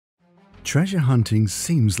Treasure hunting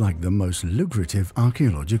seems like the most lucrative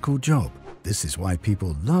archaeological job. This is why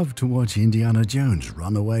people love to watch Indiana Jones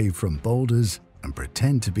run away from boulders and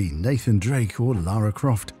pretend to be Nathan Drake or Lara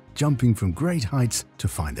Croft, jumping from great heights to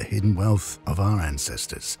find the hidden wealth of our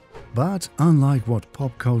ancestors. But unlike what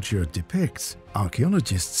pop culture depicts,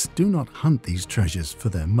 archaeologists do not hunt these treasures for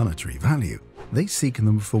their monetary value. They seek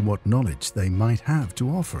them for what knowledge they might have to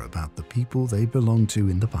offer about the people they belong to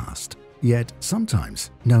in the past. Yet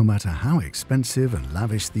sometimes, no matter how expensive and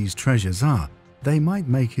lavish these treasures are, they might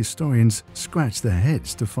make historians scratch their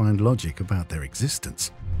heads to find logic about their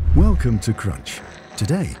existence. Welcome to Crunch.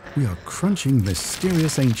 Today, we are crunching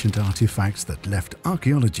mysterious ancient artifacts that left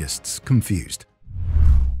archaeologists confused.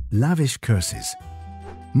 Lavish curses.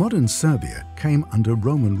 Modern Serbia came under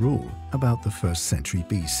Roman rule about the 1st century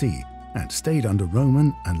BC and stayed under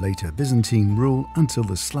Roman and later Byzantine rule until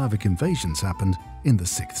the Slavic invasions happened in the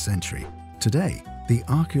 6th century. Today, the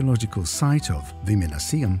archaeological site of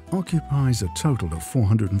Viminacium occupies a total of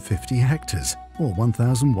 450 hectares, or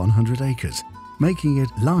 1,100 acres, making it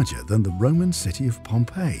larger than the Roman city of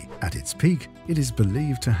Pompeii. At its peak, it is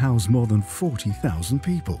believed to house more than 40,000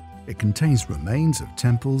 people. It contains remains of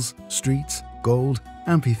temples, streets, gold,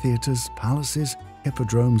 amphitheaters, palaces,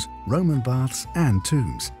 hippodromes, Roman baths, and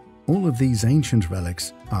tombs. All of these ancient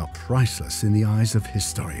relics are priceless in the eyes of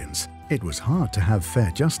historians. It was hard to have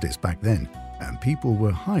fair justice back then, and people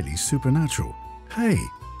were highly supernatural. Hey,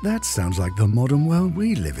 that sounds like the modern world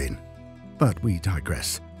we live in. But we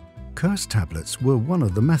digress. Curse tablets were one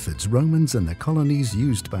of the methods Romans and their colonies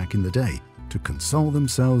used back in the day to console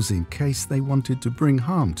themselves in case they wanted to bring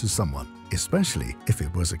harm to someone, especially if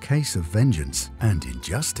it was a case of vengeance and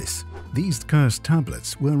injustice. These curse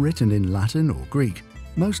tablets were written in Latin or Greek,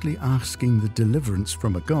 mostly asking the deliverance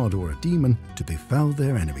from a god or a demon to befell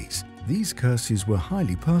their enemies. These curses were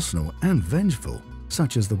highly personal and vengeful,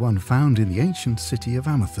 such as the one found in the ancient city of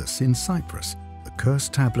Amathus in Cyprus. The curse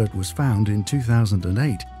tablet was found in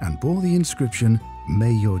 2008 and bore the inscription,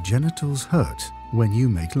 "May your genitals hurt when you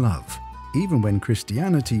make love." Even when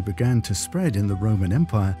Christianity began to spread in the Roman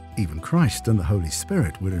Empire, even Christ and the Holy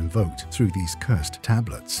Spirit were invoked through these cursed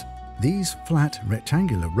tablets. These flat,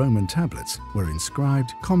 rectangular Roman tablets were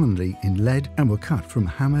inscribed commonly in lead and were cut from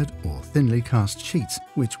hammered or thinly cast sheets,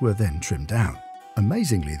 which were then trimmed down.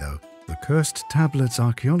 Amazingly though, the cursed tablets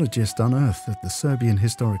archaeologists unearthed at the Serbian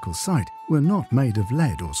historical site were not made of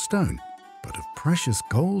lead or stone, but of precious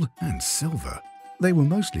gold and silver. They were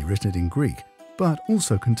mostly written in Greek, but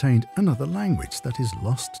also contained another language that is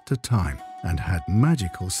lost to time and had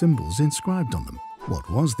magical symbols inscribed on them. What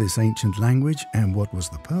was this ancient language and what was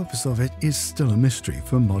the purpose of it is still a mystery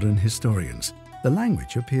for modern historians. The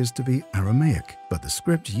language appears to be Aramaic, but the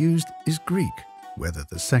script used is Greek. Whether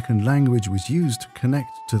the second language was used to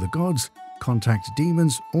connect to the gods, contact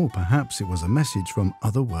demons, or perhaps it was a message from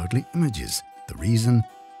otherworldly images, the reason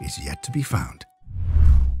is yet to be found.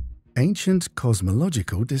 Ancient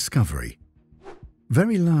cosmological discovery.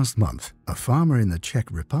 Very last month, a farmer in the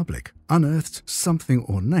Czech Republic unearthed something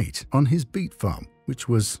ornate on his beet farm, which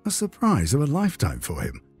was a surprise of a lifetime for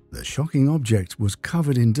him. The shocking object was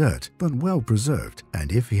covered in dirt, but well preserved, and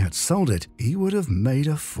if he had sold it, he would have made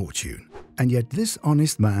a fortune. And yet this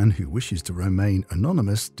honest man, who wishes to remain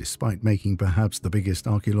anonymous despite making perhaps the biggest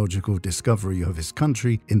archaeological discovery of his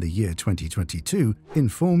country in the year 2022,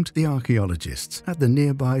 informed the archaeologists at the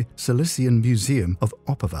nearby Silesian Museum of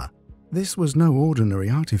Opava. This was no ordinary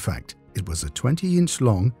artifact. It was a 20-inch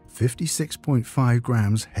long, 56.5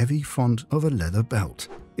 grams heavy font of a leather belt.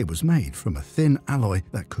 It was made from a thin alloy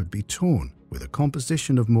that could be torn, with a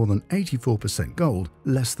composition of more than 84% gold,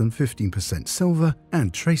 less than 15% silver,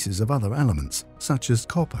 and traces of other elements, such as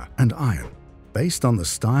copper and iron. Based on the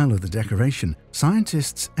style of the decoration,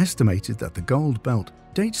 scientists estimated that the gold belt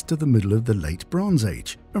dates to the middle of the Late Bronze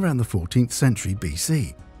Age, around the 14th century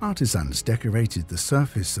BC. Artisans decorated the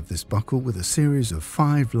surface of this buckle with a series of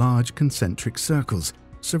 5 large concentric circles,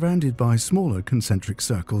 surrounded by smaller concentric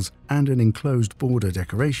circles and an enclosed border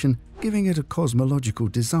decoration, giving it a cosmological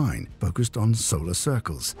design focused on solar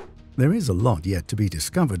circles. There is a lot yet to be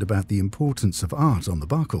discovered about the importance of art on the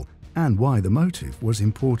buckle and why the motive was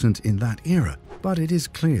important in that era, but it is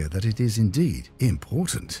clear that it is indeed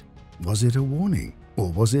important. Was it a warning,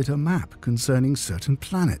 or was it a map concerning certain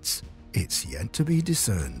planets? It's yet to be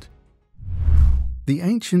discerned. The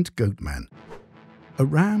ancient goatman. A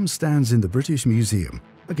ram stands in the British Museum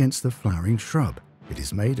against the flowering shrub. It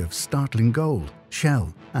is made of startling gold,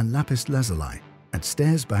 shell, and lapis lazuli, and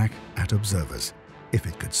stares back at observers. If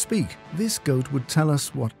it could speak, this goat would tell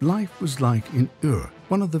us what life was like in Ur,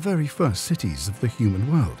 one of the very first cities of the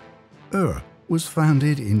human world. Ur was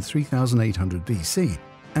founded in 3800 BC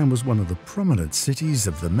and was one of the prominent cities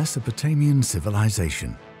of the Mesopotamian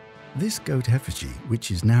civilization. This goat effigy,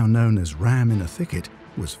 which is now known as Ram in a Thicket,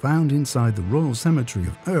 was found inside the royal cemetery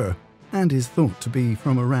of Ur and is thought to be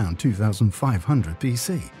from around 2500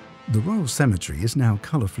 BC. The royal cemetery is now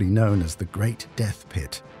colourfully known as the Great Death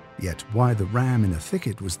Pit, yet why the ram in a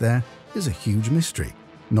thicket was there is a huge mystery,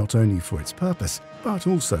 not only for its purpose, but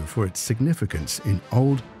also for its significance in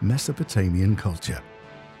old Mesopotamian culture.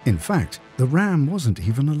 In fact, the ram wasn't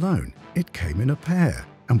even alone, it came in a pair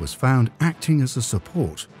and was found acting as a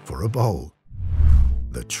support for a bowl.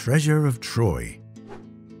 The treasure of Troy.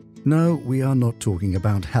 No, we are not talking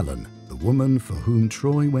about Helen, the woman for whom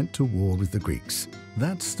Troy went to war with the Greeks.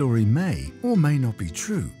 That story may or may not be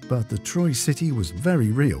true, but the Troy city was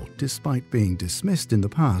very real despite being dismissed in the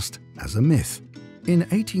past as a myth. In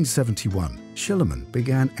 1871, Schliemann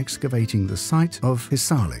began excavating the site of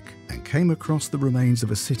Hisarlik and came across the remains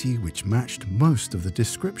of a city which matched most of the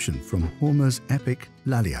description from Homer's epic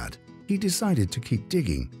Iliad. He decided to keep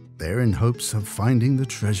digging, there in hopes of finding the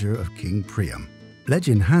treasure of King Priam.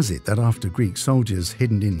 Legend has it that after Greek soldiers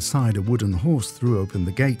hidden inside a wooden horse threw open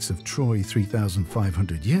the gates of Troy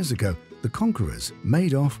 3,500 years ago, the conquerors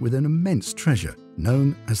made off with an immense treasure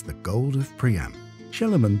known as the Gold of Priam.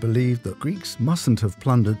 Schliemann believed that Greeks mustn't have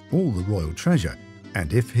plundered all the royal treasure,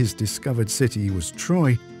 and if his discovered city was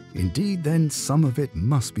Troy, indeed then some of it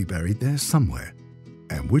must be buried there somewhere.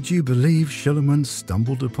 And would you believe Schliemann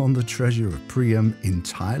stumbled upon the treasure of Priam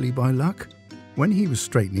entirely by luck? When he was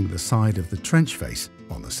straightening the side of the trench face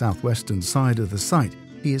on the southwestern side of the site,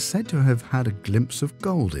 he is said to have had a glimpse of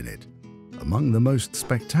gold in it. Among the most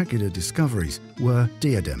spectacular discoveries were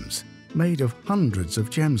diadems, made of hundreds of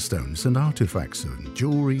gemstones and artifacts and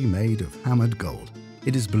jewelry made of hammered gold.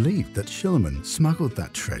 It is believed that Schliemann smuggled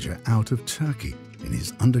that treasure out of Turkey in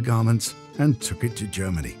his undergarments and took it to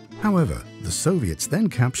Germany. However, the Soviets then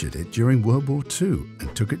captured it during World War II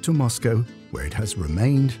and took it to Moscow, where it has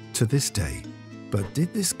remained to this day. But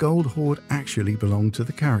did this gold hoard actually belong to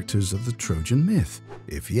the characters of the Trojan myth?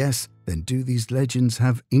 If yes, then do these legends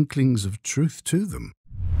have inklings of truth to them?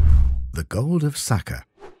 The gold of Saka.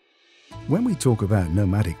 When we talk about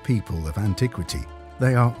nomadic people of antiquity,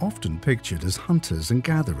 they are often pictured as hunters and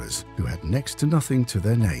gatherers who had next to nothing to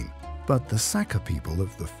their name. But the Saka people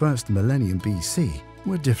of the first millennium BC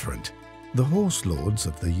were different. The horse lords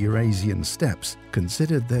of the Eurasian steppes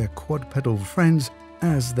considered their quadrupedal friends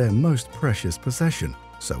as their most precious possession,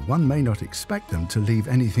 so one may not expect them to leave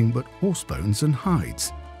anything but horse bones and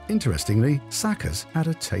hides. Interestingly, Sakas had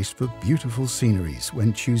a taste for beautiful sceneries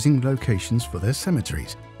when choosing locations for their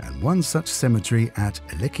cemeteries, and one such cemetery at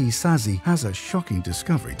Eleki-Sazi has a shocking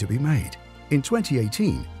discovery to be made. In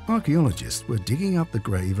 2018, archaeologists were digging up the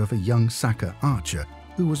grave of a young Saka archer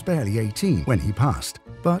who was barely 18 when he passed,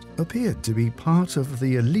 but appeared to be part of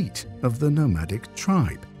the elite of the nomadic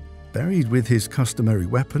tribe. Buried with his customary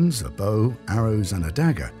weapons, a bow, arrows and a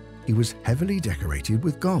dagger, he was heavily decorated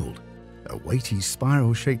with gold. A weighty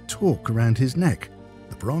spiral-shaped torque around his neck,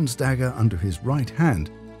 the bronze dagger under his right hand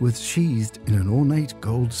was sheathed in an ornate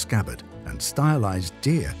gold scabbard, and stylized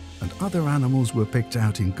deer and other animals were picked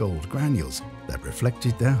out in gold granules that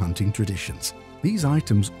reflected their hunting traditions. These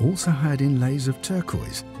items also had inlays of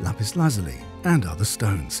turquoise, lapis lazuli and other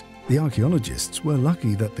stones. The archaeologists were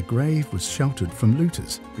lucky that the grave was sheltered from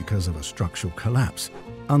looters because of a structural collapse,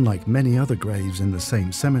 unlike many other graves in the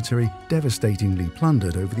same cemetery devastatingly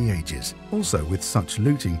plundered over the ages. Also, with such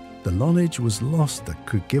looting, the knowledge was lost that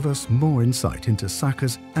could give us more insight into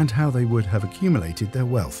Sakas and how they would have accumulated their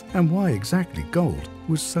wealth, and why exactly gold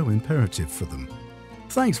was so imperative for them.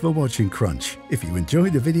 Thanks for watching Crunch. If you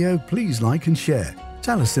enjoyed the video, please like and share.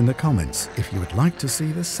 Tell us in the comments if you would like to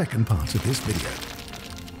see the second part of this video.